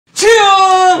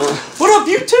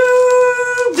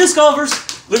disc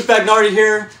golfers, Luke Bagnardi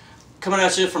here, coming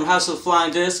at you from House of the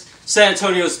Flying Disc, San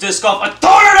Antonio's Disc Golf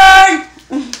Authority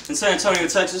in San Antonio,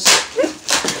 Texas.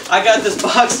 I got this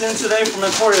box in today from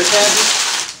Emporia,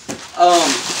 Kansas.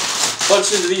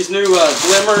 Bunch of these new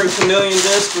Glimmer and Chameleon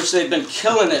discs, which they've been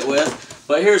killing it with.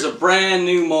 But here's a brand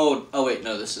new mold. Oh wait,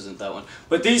 no, this isn't that one.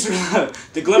 But these are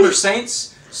the Glimmer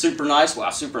Saints. Super nice. Wow,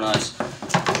 super nice.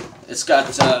 It's got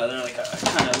they're like a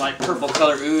kind of light purple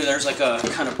color. Ooh, there's like a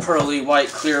kind of pearly white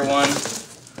clear one.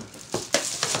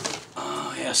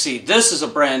 Oh yeah, see, this is a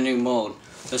brand new mold.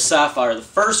 The Sapphire, the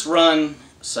first run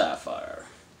Sapphire.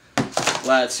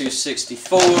 Latitude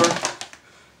 64.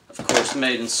 Of course,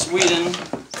 made in Sweden.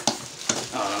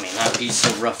 Oh, I mean, that would be so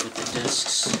rough with the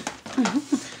discs.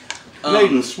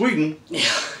 Made in Sweden? Yeah.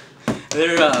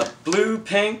 They're blue,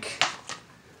 pink.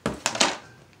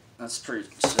 That's pretty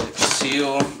sick.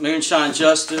 Seal. Moonshine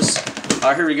Justice.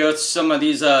 Alright, here we go. Some of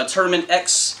these Tournament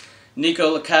X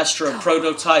Nikko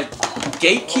prototype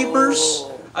gatekeepers.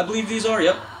 I believe these are.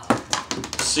 Yep.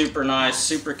 Super nice.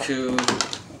 Super cool.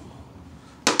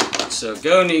 So,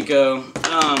 go Nikko.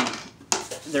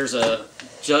 There's a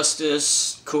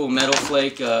Justice. Cool metal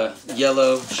flake.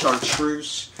 Yellow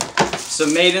chartreuse.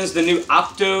 Some maidens, the new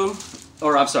Opto,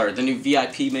 or I'm sorry, the new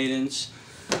VIP maidens.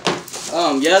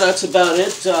 Yeah, that's about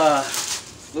it,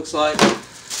 looks like.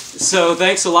 So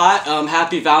thanks a lot.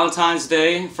 Happy Valentine's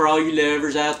Day for all you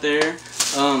lovers out there.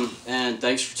 And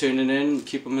thanks for tuning in.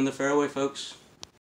 Keep them in the fairway, folks.